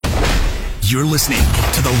You're listening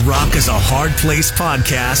to the Rock is a Hard Place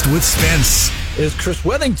podcast with Spence. Is Chris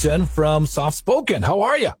Wethington from Soft Spoken. How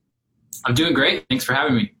are you? I'm doing great. Thanks for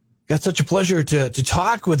having me. Got such a pleasure to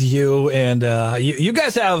talk with you. And you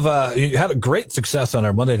guys have you had a great success on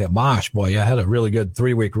our Monday Night Mosh. Boy, you had a really good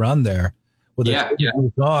 3-week run there with a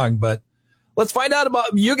new song. But let's find out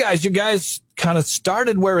about you guys. You guys kind of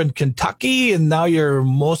started where in Kentucky, and now you're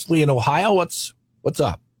mostly in Ohio. What's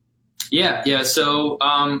up? Yeah. So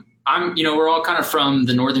we're all kind of from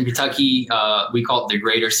the northern Kentucky. We call it the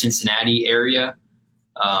greater Cincinnati area.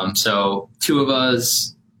 So 3 of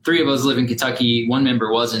us live in Kentucky. One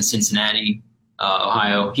member was in Cincinnati,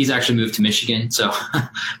 Ohio. He's actually moved to Michigan. So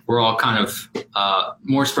we're all kind of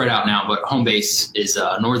more spread out now, but home base is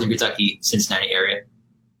northern Kentucky, Cincinnati area.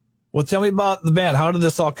 Well, tell me about the band. How did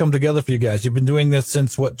this all come together for you guys? You've been doing this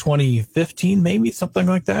since 2015, maybe something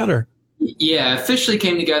like that, or? Yeah, officially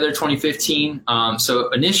came together 2015.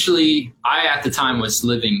 So initially, I at the time was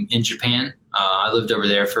living in Japan. I lived over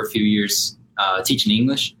there for a few years teaching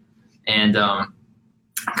English, and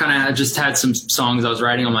kind of just had some songs I was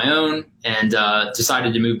writing on my own, and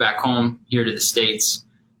decided to move back home here to the States.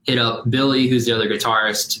 Hit up Billy, who's the other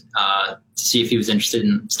guitarist, to see if he was interested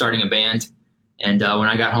in starting a band. And when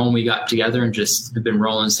I got home, we got together and just have been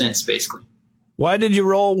rolling since, basically. Why did you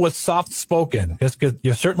roll with Soft Spoken? Because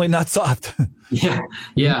you're certainly not soft. Yeah.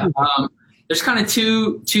 There's kind of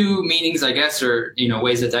two meanings, I guess, or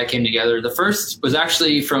ways that came together. The first was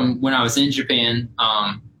actually from when I was in Japan.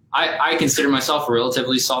 I consider myself a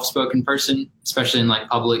relatively soft-spoken person, especially in like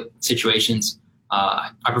public situations. I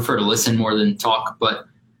prefer to listen more than talk. But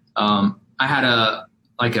I had a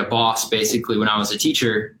boss basically when I was a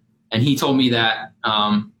teacher, and he told me that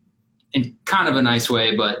in kind of a nice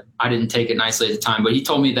way, but I didn't take it nicely at the time. But he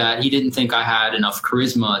told me that he didn't think I had enough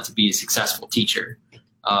charisma to be a successful teacher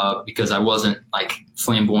because I wasn't like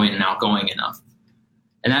flamboyant and outgoing enough.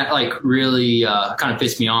 And that really kind of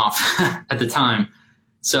pissed me off at the time.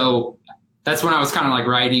 So that's when I was kind of like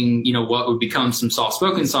writing, what would become some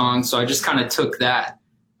soft-spoken songs. So I just kind of took that,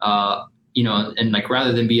 and like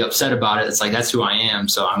rather than be upset about it, it's like, that's who I am.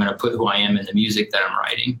 So I'm going to put who I am in the music that I'm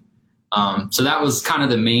writing. So that was kind of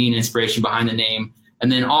the main inspiration behind the name.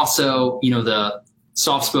 And then also, the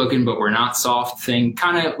soft-spoken, but we're not soft thing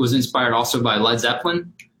kind of was inspired also by Led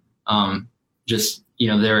Zeppelin.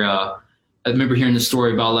 They're, I remember hearing the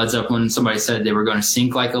story about Led Zeppelin. Somebody said they were going to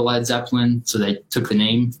sink like a Led Zeppelin, so they took the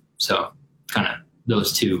name. So kind of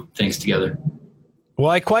those two things together. Well,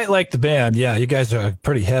 I quite like the band. Yeah, you guys are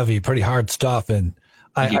pretty heavy, pretty hard stuff. And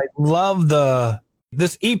I love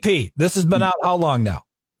this EP. This has been out how long now?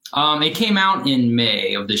 It came out in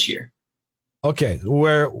May of this year. Okay,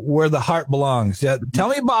 where the heart belongs. Yeah, tell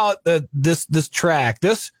me about this track.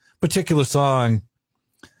 This particular song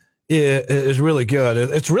is really good.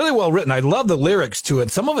 It's really well written. I love the lyrics to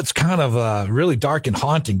it. Some of it's kind of really dark and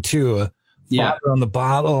haunting too. Father on the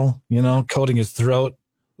bottle, coating his throat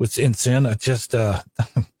with incense. It's just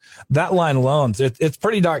that line alone. It's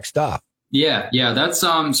pretty dark stuff. Yeah. That's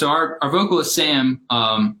so our vocalist Sam.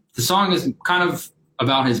 The song is kind of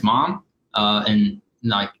about his mom and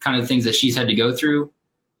like kind of the things that she's had to go through.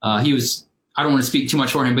 He was, I don't want to speak too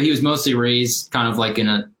much for him, but he was mostly raised kind of like in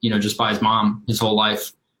a, just by his mom his whole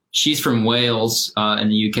life. She's from Wales in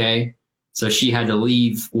the UK. So she had to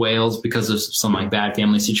leave Wales because of some like bad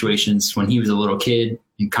family situations when he was a little kid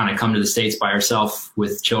and kind of come to the States by herself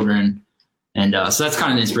with children. And so that's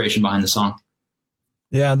kind of the inspiration behind the song.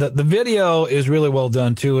 Yeah, the video is really well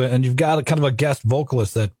done too. And you've got a kind of a guest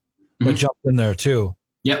vocalist that jumped in there too.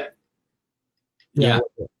 Yep. Yeah.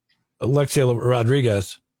 Alexia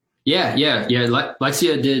Rodriguez. Yeah.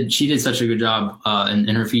 Lexia she did such a good job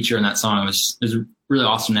in her feature in that song. It was really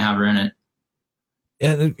awesome to have her in it.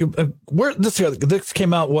 And this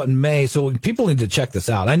came out in May, so people need to check this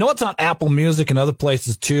out. I know it's on Apple Music and other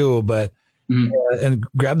places too, but and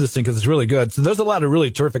grab this thing because it's really good. So there's a lot of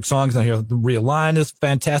really terrific songs on here. The Realign is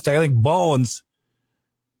fantastic. I think Bones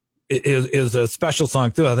is a special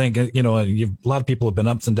song too. I think a lot of people have been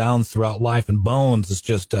ups and downs throughout life, and Bones is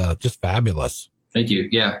just fabulous. Thank you.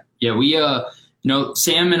 Yeah. We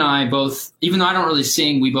Sam and I both, even though I don't really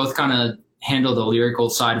sing, we both kind of handle the lyrical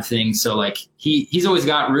side of things. So like he's always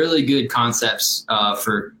got really good concepts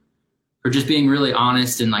for just being really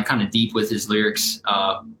honest and like kind of deep with his lyrics.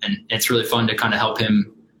 And it's really fun to kind of help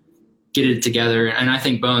him get it together. And I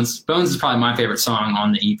think Bones is probably my favorite song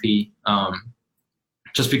on the EP.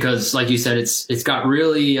 Just because, like you said, it's got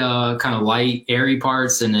really kind of light, airy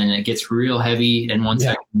parts, and then it gets real heavy in one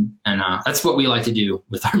second. And that's what we like to do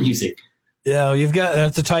with our music. Yeah,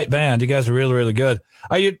 it's a tight band. You guys are really, really good.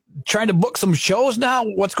 Are you trying to book some shows now?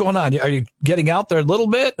 What's going on? Are you getting out there a little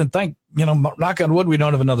bit? And knock on wood, we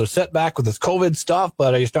don't have another setback with this COVID stuff,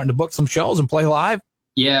 but are you starting to book some shows and play live?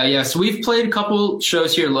 Yeah. So we've played a couple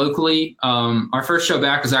shows here locally. Our first show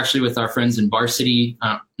back was actually with our friends in Varsity.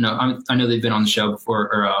 I know they've been on the show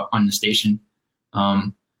before, or on the station.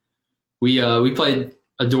 We played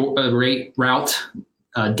a route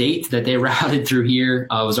date that they routed through here.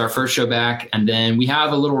 Was our first show back, and then we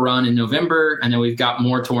have a little run in November, and then we've got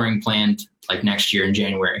more touring planned. Like next year in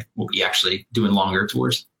January, we'll be actually doing longer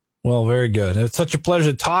tours. Well, very good. It's such a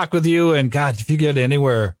pleasure to talk with you. And God, if you get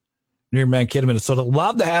anywhere near Mankato, Minnesota,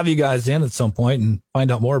 love to have you guys in at some point and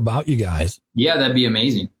find out more about you guys. Yeah, that'd be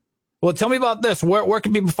amazing. Well, tell me about this. Where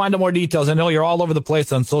can people find out more details? I know you're all over the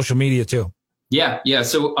place on social media too. Yeah.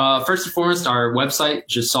 So first and foremost, our website,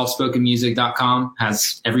 just softspokenmusic.com,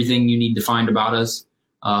 has everything you need to find about us.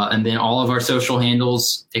 And then all of our social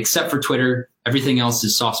handles, except for Twitter, everything else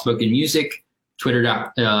is Soft Spoken Music. Twitter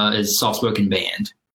is Soft Spoken Band.